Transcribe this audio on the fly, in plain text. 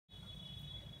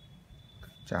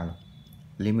ચાલો,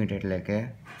 લિમિટ એટલે કે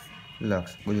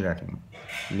લક્ષ ગુજરાતીમાં.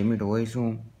 લિમિટ હોય શું?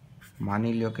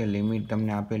 માની લો કે લિમિટ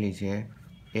તમને આપેલી છે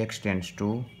x ટેન્ડ્સ ટુ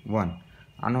 1.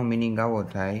 આનો મિનિંગ આવો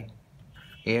થાય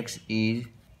x is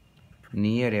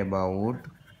near about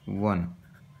 1,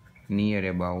 near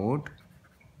about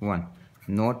 1,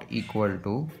 not equal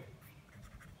to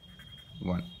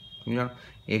 1. સમજો,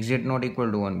 exact not equal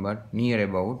to 1 but near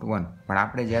about 1. પણ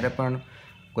આપણે જ્યારે પણ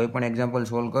કોઈ પણ એક્ઝામ્પલ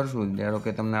સોલ્વ કરશું, ધારો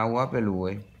કે તમને આવું આપેલું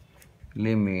હોય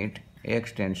limit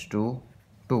x tends to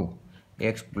 2,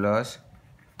 x plus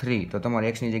 3, તો તમારે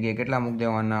એક્સની જગ્યાએ કેટલા મૂકી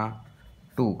દેવાના?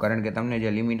 2, કારણ કે તમને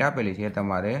જે લિમિટ આપેલી છે એ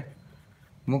તમારે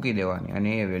મૂકી દેવાની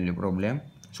અને એ વેલ્યુ પ્રોબ્લેમ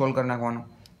સોલ્વ કરી નાખવાનો.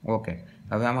 ઓકે,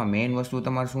 હવે આમાં મેઇન વસ્તુ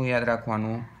તમારે શું યાદ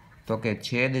રાખવાનું? તો કે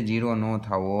છેદ 0 ન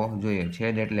થવો જોઈએ.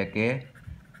 છેદ એટલે કે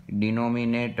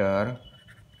ડિનોમિનેટર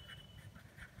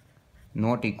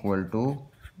નોટ ઇક્વલ ટુ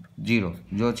 0.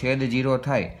 જો છેદ 0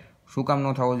 થાય, શું કામ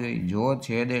ન થવો જોઈએ? જો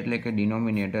છેદ એટલે કે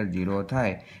ડિનોમિનેટર 0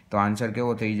 થાય તો આન્સર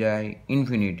કેવો થઈ જાય?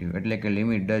 ઇન્ફિનિટિવ, એટલે કે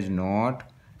limit does not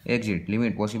exist,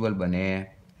 limit possible બને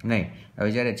નહીં. હવે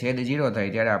જ્યારે છેદ 0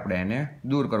 થાય ત્યારે આપણે એને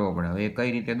દૂર કરવો પડે. હવે એ કઈ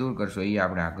રીતે દૂર કરશો એ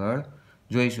આપણે આગળ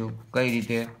જોઈશું. કઈ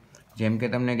રીતે? જેમ કે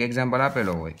તમને એક એક્ઝામ્પલ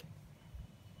આપેલો હોય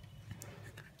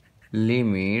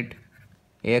limit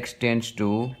x tends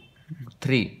to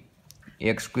 3,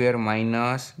 x square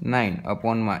minus 9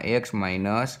 અપોનમાં x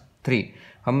minus 3.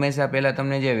 હંમેશા પહેલાં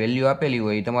તમને જે વેલ્યુ આપેલી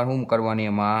હોય એ તમારે શું કરવાની?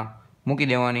 એમાં મૂકી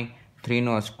દેવાની.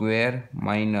 3નો સ્ક્વેર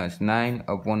માઇનસ 9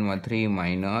 અપોનમાં 3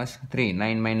 માઇનસ 3.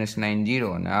 9 માઇનસ 9 0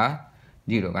 અને આ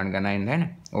 0, કારણ કે 9 થાય ને.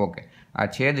 ઓકે, આ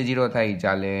છેદ 0 થાય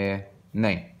ચાલે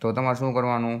નહીં. તો તમારે શું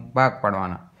કરવાનું? ભાગ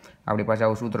પાડવાના. આપણી પાસે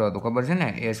આવું સૂત્ર હતું, ખબર છે ને?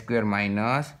 a square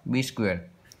minus b square.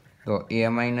 તો a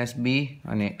માઇનસ b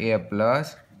અને a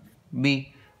પ્લસ b.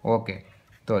 ઓકે,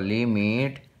 તો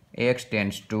limit x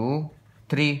tends to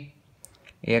 3,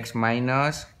 x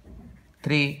minus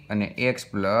 3 અને x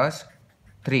પ્લસ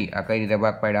 3. આ કઈ રીતે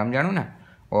ભાગ પાડ્યા સમજાણું ને?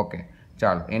 ઓકે,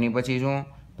 ચાલો એની પછી શું?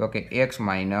 તો કે x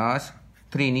માઇનસ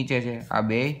 3 નીચે છે, આ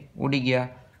બે ઉડી ગયા,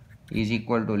 is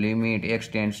equal to limit x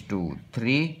tends to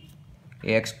 3,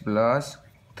 x plus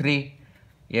 3.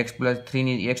 x plus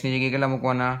 3 એક્સની જગ્યાએ કેટલા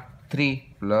મૂકવાના? 3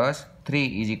 પ્લસ 3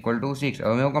 ઇઝ ઇક્વલ ટુ 6.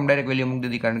 હવે હું કેમ ડાયરેક્ટ વેલ્યુ મૂકી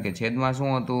દીધી? કારણ કે છેદમાં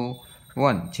શું હતું?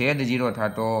 1. છેદ 0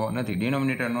 થતો નથી,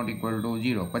 ડિનોમિનેટર નોટ ઇક્વલ ટુ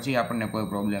 0, પછી આપણને કોઈ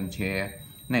પ્રોબ્લેમ છે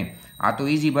નહીં. આ તો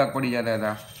ઇઝી ભાગ પડી જતા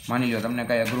હતા. માની લો તમને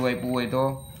કાંઈ અઘરું આપ્યું હોય તો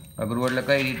અઘરું એટલે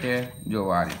કઈ રીતે? જો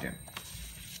આ રીતે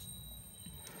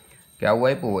કે આવું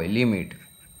આપ્યું હોય limit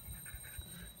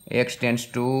x tends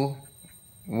to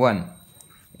 1,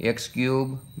 x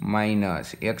cube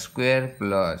minus x square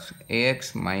plus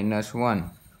x minus 1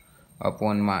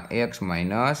 અપોનમાં x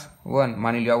minus 1.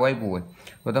 માની લો આવું આપ્યું હોય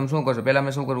તો તમે શું કરશો? પહેલાં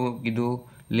મેં શું કરવું કીધું?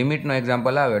 લિમિટનો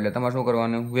એક્ઝામ્પલ આવે એટલે તમારે શું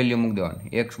કરવાનું? વેલ્યુ મૂકી દેવાની.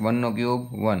 x 1નો ક્યુબ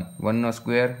 1, 1નો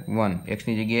સ્ક્વેર 1,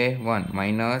 એક્સની જગ્યાએ 1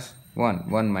 માઇનસ 1,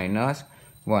 1 માઇનસ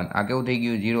 1. આ કેવું થઈ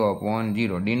ગયું?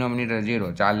 0/0. ડિનોમિનેટર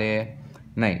 0, ચાલે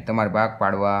નહીં, તમારે ભાગ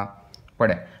પાડવા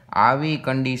પડે. આવી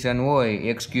કન્ડિશન હોય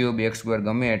એક્સ ક્યુબ એક્સ સ્ક્વેર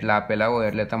ગમે એટલા આપેલા હોય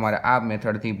એટલે તમારે આ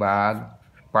મેથડથી ભાગ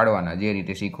પાડવાના, જે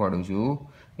રીતે શીખવાડું છું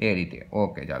એ રીતે.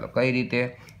 ઓકે, ચાલો કઈ રીતે?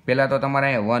 પહેલાં તો તમારે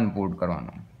અહીંયા 1 પુટ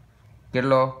કરવાનો.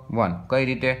 કેટલો? 1. કઈ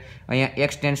રીતે? અહીંયા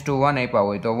x ટેન્ડ્સ ટુ 1 આપ્યા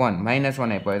હોય તો 1,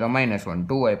 -1 આપ્યા હોય તો -1,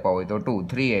 2 આપ્યા હોય તો 2,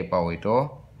 3 આપ્યા હોય તો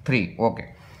 3. ઓકે,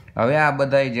 હવે આ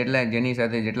બધા જેટલા જેની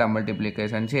સાથે જેટલા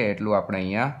મલ્ટિપ્લિકેશન છે એટલું આપણે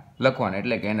અહીંયા લખવાનું,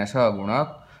 એટલે કે એના સહગુણક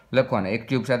લખવાના. x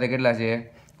ક્યુબ સાથે કેટલા છે?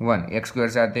 1. x સ્ક્વેર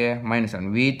સાથે -1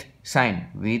 વિથ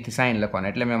સાઇન લખવાના,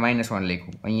 એટલે મેં -1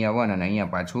 લખ્યું. અહીંયા 1 અને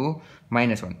અહીંયા પાછું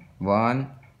 -1. 1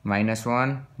 -1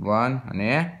 1 અને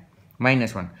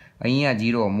 -1. અહીંયા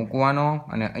 0 મૂકવાનો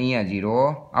અને અહીંયા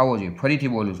 0 આવવો જોઈએ. ફરીથી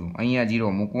બોલું છું, અહીંયા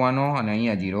 0 મૂકવાનો અને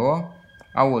અહીંયા 0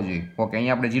 આવવો જોઈએ. ઓકે,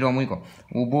 અહીંયા આપણે 0 મૂક્યો,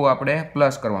 ઊભું આપણે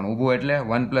પ્લસ કરવાનું. ઊભું એટલે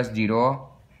 1 + 0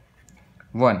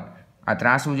 1. આ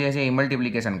ત્રાસું જે છે એ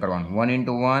મલ્ટિપ્લિકેશન કરવાનું. 1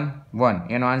 × 1 1,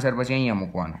 એનો આન્સર પછી અહીંયા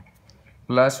મૂકવાનો.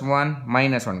 +1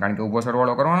 -1, કારણ કે ઊભો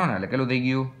સરવાળો કરવાનો ને, એટલે કેટલું થઈ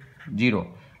ગયું? 0.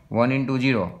 1 ×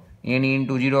 0, એની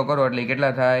 × 0 કરો એટલે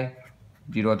કેટલા થાય?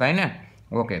 0 થાય ને.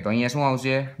 ઓકે, તો અહીંયા શું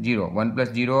આવશે? 0. 1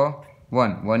 + 0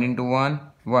 1, 1 × 1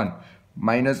 1,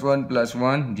 -1 +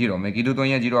 1 0. મેં કીધું તો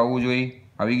અહીંયા 0 આવવું જોઈએ,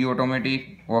 આવી ગયું ઓટોમેટિક.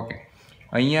 ઓકે,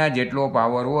 અહીંયા જેટલો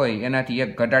પાવર હોય એનાથી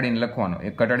એક ઘટાડીને લખવાનો.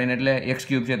 એક ઘટાડીને એટલે x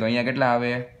ક્યુબ છે તો અહીંયા કેટલા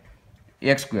આવે?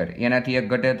 x square. એનાથી એક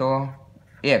ઘટે તો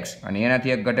x, અને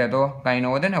એનાથી એક ઘટે તો કાંઈ ન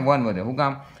વધે ને, 1 વધે. શું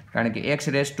કામ? કારણ કે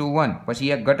x⁻1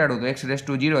 પછી એક ઘટાડું તો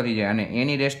x⁻0 થઈ જાય, અને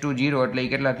એની ⁻0 એટલે એ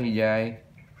કેટલા થઈ જાય?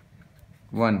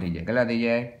 1 થઈ જાય. કેટલા થઈ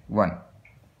જાય? 1.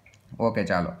 ઓકે,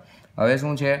 ચાલો હવે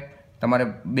શું છે? તમારે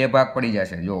બે ભાગ પડી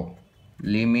જશે. જો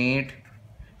લિમિટ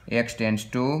x ટેન્ડ્સ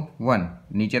ટુ 1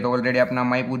 નીચે તો ઓલરેડી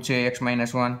આપણામાં આપ્યું છે x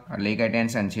માઇનસ 1 એટલે એ કાંઈ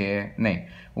ટેન્શન છે નહીં.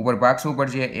 ઉપર ભાગ શું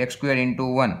પડશે x સ્ક્વેર ઇન્ટુ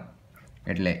 1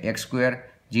 એટલે x square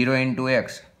 0 into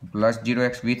x plus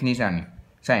 0x with નિશાની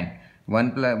સાઇન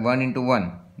 1 ઇન્ટુ 1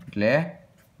 એટલે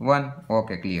 1.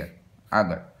 Okay clear.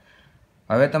 આગળ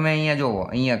હવે તમે અહીંયા જુઓ,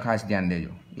 અહીંયા ખાસ ધ્યાન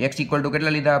દેજો. x ઇક્વલ ટુ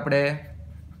કેટલા લીધા આપણે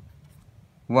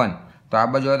 1 તો આ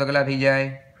બાજુ તો કેટલા થઈ જાય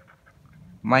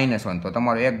 -1 તો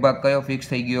તમારો એક ભાગ કયો ફિક્સ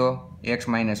થઈ ગયો x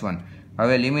 -1.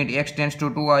 હવે લિમિટ x ટેન્ડ્સ ટુ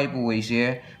 2 આપ્યું હોય છે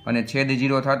અને છેદ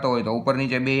 0 થતો હોય તો ઉપર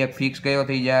નીચે બે એક ફિક્સ કયો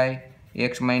થઈ જાય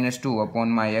x -2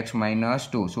 અપોનમાં x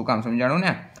 -2. શું કામ સમજાણું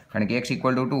ને, કારણ કે x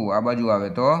ઇક્વલ ટુ 2 આ બાજુ આવે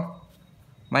તો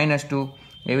 -2.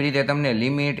 એવી રીતે તમને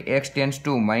લિમિટ x ટેન્ડ્સ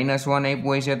ટુ -1 આપ્યું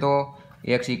હોય છે તો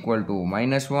x ઇક્વલ ટુ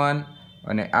 -1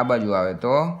 અને આ બાજુ આવે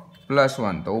તો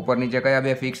 +1 તો ઉપર નીચે કયા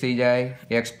બે ફિક્સ થઈ જાય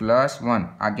x +1.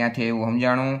 આ ક્યાંથી એવું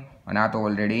સમજાણું અને આ તો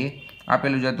ઓલરેડી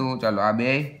આપેલું જ હતું. ચાલો આ બે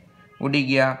ઉડી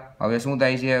ગયા. હવે શું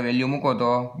થાય છે, વેલ્યુ મૂકો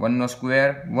તો 1 નો સ્ક્વેર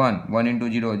 1 1 ઇન્ટુ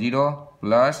 0 0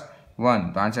 પ્લસ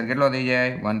 1 તો આન્સર કેટલો થઈ જાય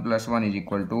 1 + 1 ઇઝ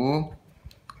ઇક્વલ ટુ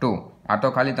 2. આ તો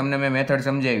ખાલી તમને મેં મેથડ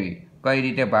સમજાવી કઈ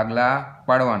રીતે ભાગલા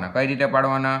પાડવાના. કઈ રીતે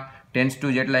પાડવાના, ટેન્ડ્સ ટુ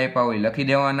જેટલા આપ્યા હોય લખી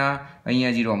દેવાના,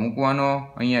 અહીંયા 0 મૂકવાનો,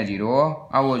 અહીંયા 0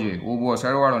 આવવો જોઈએ, ઊભો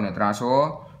સરવાળો ને ત્રાસો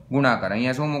ગુણાકાર.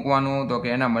 અહીંયા શું મૂકવાનું તો કે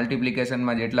એના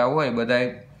મલ્ટિપ્લિકેશનમાં જેટલા હોય બધાય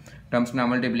ટર્મ્સના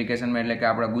મલ્ટિપ્લિકેશનમાં એટલે કે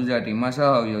આપણા ગુજરાતીમાં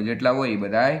સહઅવયવ જેટલા હોય એ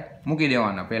બધાય મૂકી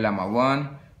દેવાના. પહેલામાં 1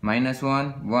 -1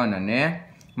 1 અને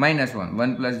 -1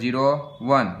 1 + 0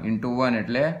 1 ઇન્ટુ 1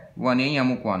 એટલે 1 અહીંયા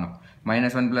મૂકવાનો, -1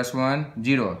 + 1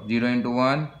 0 0 ઇન્ટુ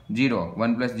 1 0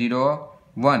 1 + 0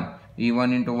 1 એ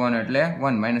 1 ઇન્ટુ 1 એટલે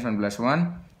 1 -1 + 1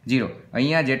 0.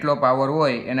 અહીંયા જેટલો પાવર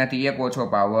હોય એનાથી એક ઓછો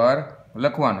પાવર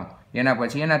લખવાનો, એના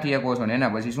પછી એનાથી એક ઓછો ને એના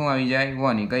પછી શું આવી જાય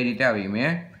 1. એ કઈ રીતે આવી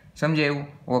મેં સમજાવ્યું.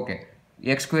 ઓકે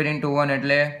x સ્ક્વેર ઇન્ટુ 1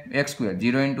 એટલે x સ્ક્વેર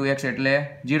 0 ઇન્ટુ x એટલે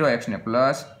 0x ને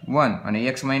પ્લસ 1 અને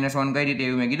x -1 કઈ રીતે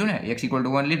એવું મેં કીધું ને x ઇક્વલ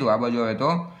ટુ 1 લીધું, આ બાજુ આવે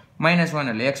તો -1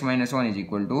 એટલે x -1 ઇઝ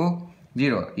ઇક્વલ ટુ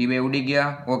 0. એ બે ઉડી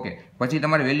ગયા. ઓકે પછી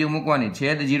તમારે વેલ્યુ મૂકવાની,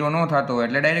 છેદ 0 ન થતો હોય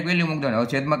એટલે ડાયરેક્ટ વેલ્યુ મૂકી દેવાની.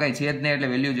 હવે છેદમાં કઈ છેદ નહીં એટલે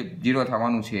વેલ્યુ 0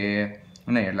 થવાનું છે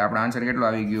નહીં, એટલે આપણો આન્સર કેટલો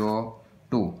આવી ગયો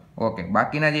 2. ઓકે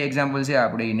બાકીના જે એક્ઝામ્પલ છે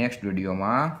આપણે એ નેક્સ્ટ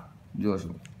વિડીયોમાં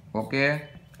જોશું. Okay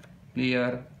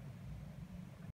clear.